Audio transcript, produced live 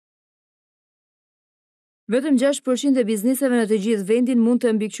Vetëm 6% e bizneseve në të gjithë vendin mund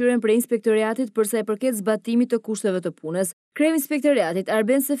të mbikëqyren prej Inspektoriatit për sa i përket zbatimit të kushteve të punës. Kreu Inspektoratit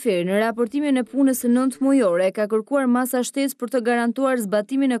Arben Seferi në raportimin e punës së 9 mujore ka kërkuar masa shtesë për të garantuar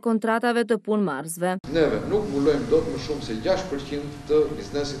zbatimin e kontratave të punëmarrësve. Neve nuk mbulojmë dot më shumë se 6% të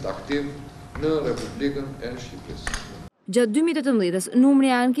biznesit aktiv në Republikën e Shqipërisë. Gjatë 2018-s, numri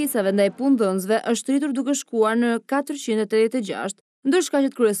i ankesave ndaj punëdhënësve është rritur duke shkuar në 436, ndër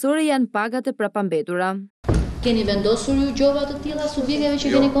shkaqet kryesore janë pagat e prapambetura. Keni vendosur ju gjova të tilla subjekteve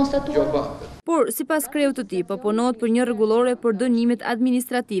që keni konstatuar? Por, sipas kreut të tij, proponohet për një rregullore për dënimet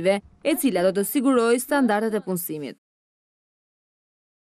administrative, e cila do të sigurojë standardet e punësimit.